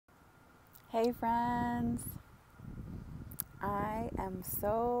Hey friends, I am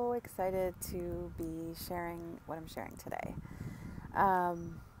so excited to be sharing what I'm sharing today.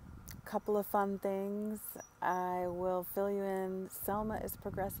 Couple of fun things. I will fill you in. Selma is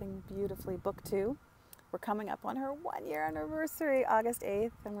progressing beautifully. Book 2. We're coming up on her 1 year anniversary, August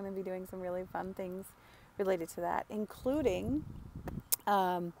 8th. I'm going to be doing some really fun things related to that, including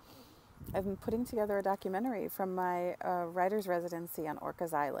um, I've been putting together a documentary from my writer's residency on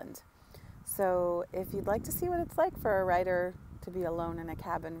Orcas Island. So if you'd like to see what it's like for a writer to be alone in a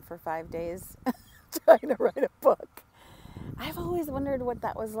cabin for 5 days trying to write a book, I've always wondered what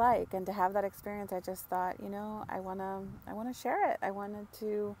that was like, and to have that experience, I just thought, I wanna share it. I wanted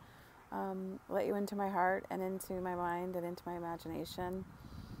to let you into my heart and into my mind and into my imagination.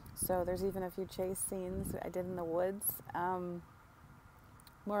 So there's even a few chase scenes I did in the woods.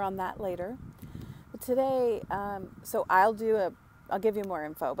 More on that later. But today, I'll give you more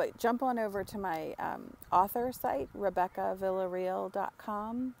info, but jump on over to my author site,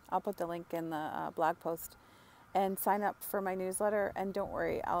 RebeccaVillarreal.com. I'll put the link in the blog post and sign up for my newsletter. And don't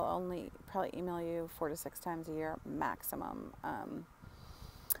worry, I'll only probably email you 4 to 6 times a year maximum.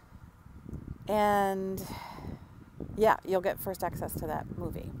 And yeah, you'll get first access to that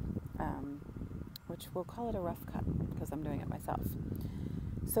movie, which we'll call it a rough cut because I'm doing it myself.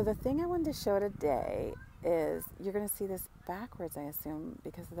 So the thing I wanted to show today is you're going to see this backwards, I assume,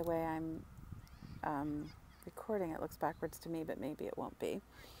 because of the way I'm recording. It looks backwards to me, but maybe it won't be.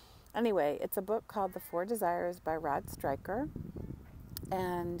 Anyway, it's a book called The 4 Desires by Stryker.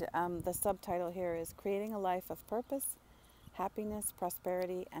 And the subtitle here is Creating a Life of Purpose, Happiness,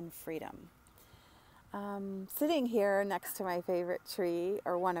 Prosperity, and Freedom. Sitting here next to my favorite tree,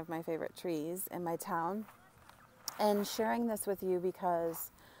 or one of my favorite trees in my town, and sharing this with you because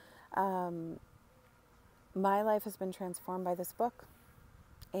my life has been transformed by this book.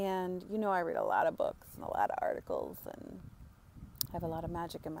 And you know, I read a lot of books and a lot of articles, and I have a lot of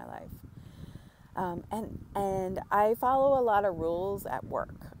magic in my life. And I follow a lot of rules at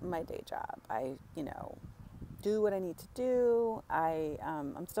work, my day job. I do what I need to do.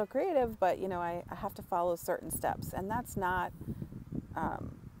 I'm still creative, but I have to follow certain steps, and that's not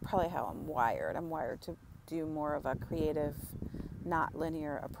probably how I'm wired. I'm wired to do more of a creative, not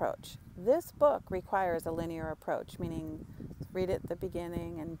linear approach. This book requires a linear approach, meaning read it at the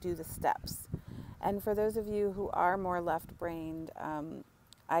beginning and do the steps. And for those of you who are more left-brained,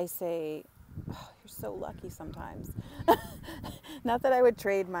 I say, oh, you're so lucky sometimes. Not that I would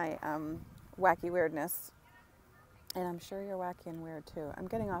trade my wacky weirdness, and I'm sure you're wacky and weird too. I'm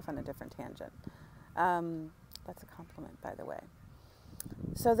getting off on a different tangent. That's a compliment, by the way.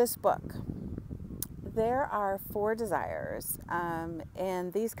 So this book, there are 4 desires,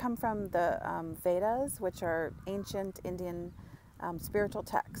 and these come from the Vedas, which are ancient Indian spiritual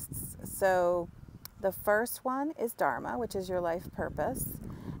texts. So the first one is Dharma, which is your life purpose.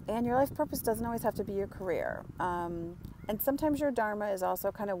 And your life purpose doesn't always have to be your career. And sometimes your Dharma is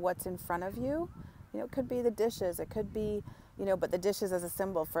also kind of what's in front of you. It could be the dishes. It could be, but the dishes as a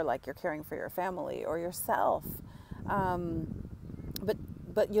symbol for like you're caring for your family or yourself.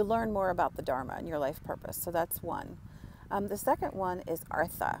 But you learn more about the Dharma and your life purpose. So that's one. The second one is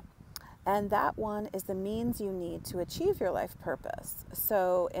Artha. And that one is the means you need to achieve your life purpose.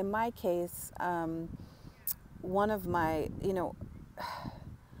 So in my case, one of my,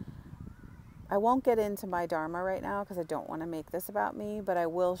 I won't get into my Dharma right now because I don't want to make this about me, but I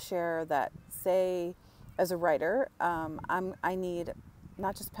will share that, say, as a writer, I need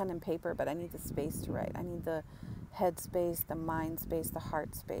not just pen and paper, but I need the space to write. I need the head space, the mind space, the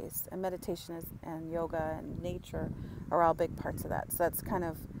heart space. And meditation and yoga and nature are all big parts of that. So that's kind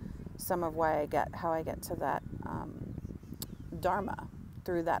of some of how I get to that Dharma,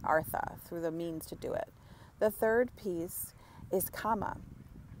 through that Artha, through the means to do it. The third piece is Kama.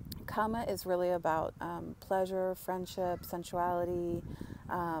 Kama is really about pleasure, friendship, sensuality,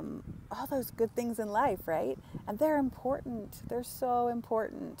 all those good things in life, right? And they're important. They're so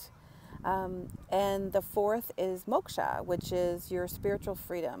important. And the fourth is Moksha, which is your spiritual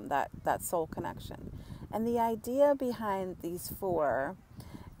freedom, that soul connection. And the idea behind these 4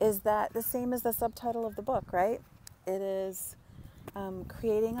 is that the same as the subtitle of the book, right? It is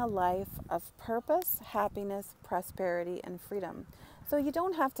creating a life of purpose, happiness, prosperity, and freedom. So you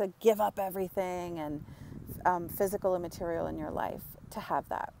don't have to give up everything and physical and material in your life to have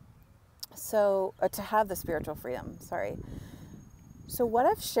that. So to have the spiritual freedom, sorry. So what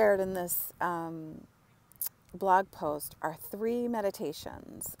I've shared in this blog post are 3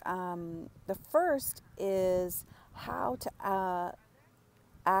 meditations. The first is how to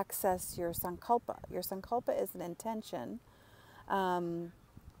access your sankalpa. Your sankalpa is an intention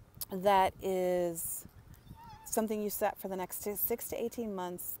that is something you set for the next 6 to 18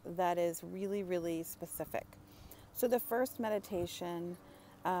 months that is really, really specific. So the first meditation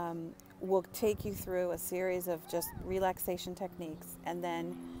will take you through a series of just relaxation techniques, and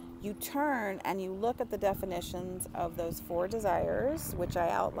then you turn and you look at the definitions of those 4 desires, which I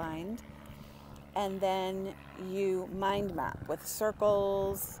outlined, and then you mind map with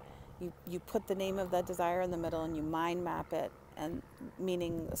circles. You put the name of that desire in the middle and you mind map it, and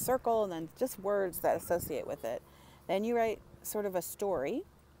meaning a circle and then just words that associate with it. Then you write sort of a story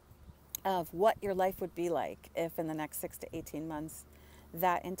of what your life would be like if in the next 6 to 18 months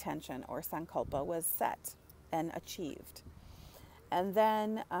that intention or sankalpa was set and achieved. And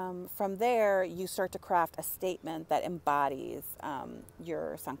then from there, you start to craft a statement that embodies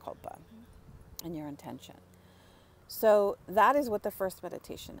your sankalpa and your intention. So that is what the first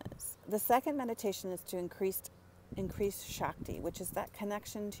meditation is. The second meditation is to increase Shakti, which is that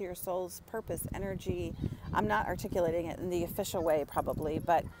connection to your soul's purpose, energy. I'm not articulating it in the official way probably,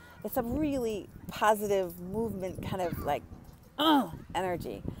 but it's a really positive movement, kind of like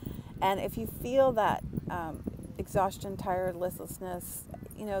energy. And if you feel that exhaustion, tired, listlessness,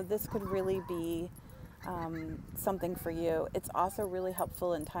 this could really be something for you. It's also really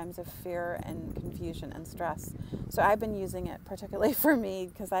helpful in times of fear and confusion and stress. So I've been using it particularly for me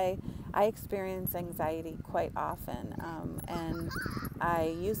because I experience anxiety quite often, and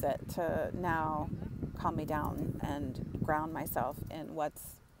I use it to now calm me down and ground myself in what's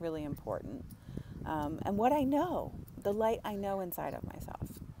really important, and what I know, the light I know inside of myself.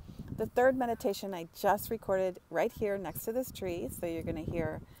 The third meditation I just recorded right here next to this tree, so you're going to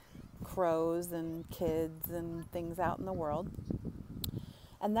hear crows and kids and things out in the world.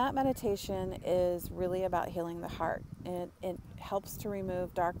 And that meditation is really about healing the heart. It helps to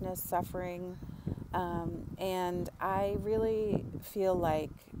remove darkness, suffering, and I really feel like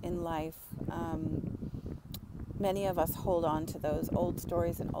in life, many of us hold on to those old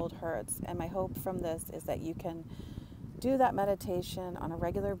stories and old hurts. And my hope from this is that you can do that meditation on a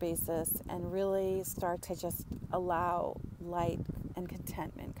regular basis and really start to just allow light and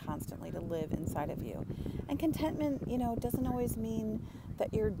contentment constantly to live inside of you. And contentment, doesn't always mean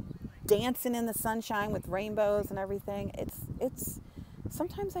that you're dancing in the sunshine with rainbows and everything. It's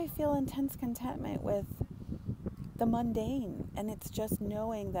sometimes I feel intense contentment with the mundane, and it's just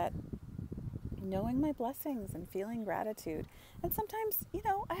knowing my blessings and feeling gratitude. And sometimes,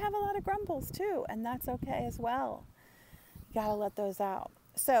 I have a lot of grumbles too, and that's okay as well. Gotta let those out.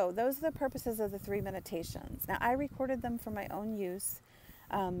 So those are the purposes of the 3 meditations. Now I recorded them for my own use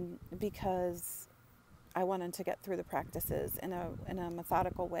because I wanted to get through the practices in a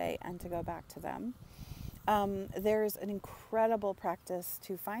methodical way and to go back to them. There's an incredible practice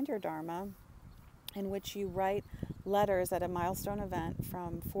to find your Dharma, in which you write letters at a milestone event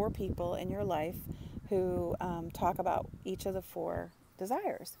from 4 people in your life who talk about each of the 4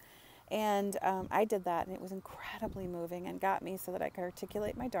 desires. And I did that, and it was incredibly moving and got me so that I could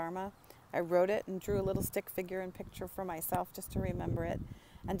articulate my Dharma. I wrote it and drew a little stick figure and picture for myself just to remember it,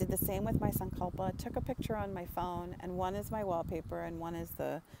 and did the same with my Sankalpa. Took a picture on my phone, and one is my wallpaper and one is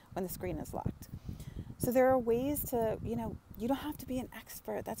when the screen is locked. So there are ways to, you don't have to be an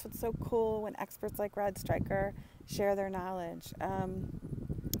expert. That's what's so cool when experts like Stryker share their knowledge.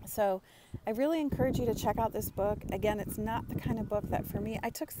 So I really encourage you to check out this book. Again, it's not the kind of book that for me, I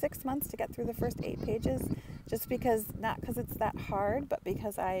took 6 months to get through the first 8 pages, just because, not because it's that hard, but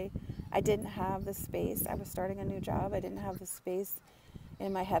because I didn't have the space. I was starting a new job. I didn't have the space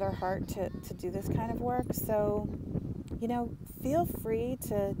in my head or heart to do this kind of work. So, feel free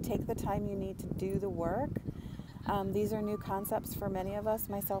to take the time you need to do the work. These are new concepts for many of us,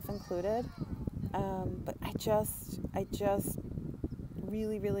 myself included. But I just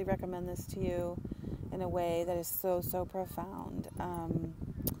really, really recommend this to you in a way that is so, so profound.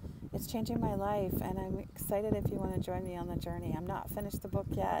 It's changing my life, and I'm excited if you want to join me on the journey. I'm not finished the book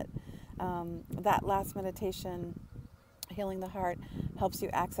yet. That last meditation, Healing the Heart, helps you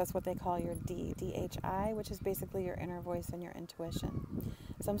access what they call your DHI, which is basically your inner voice and your intuition.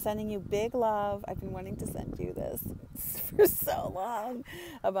 So I'm sending you big love. I've been wanting to send you this for so long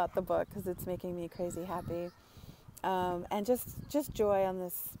about the book because it's making me crazy happy. And just joy on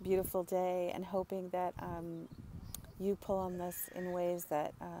this beautiful day, and hoping that you pull on this in ways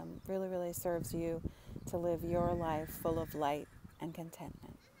that really, really serves you to live your life full of light and contentment.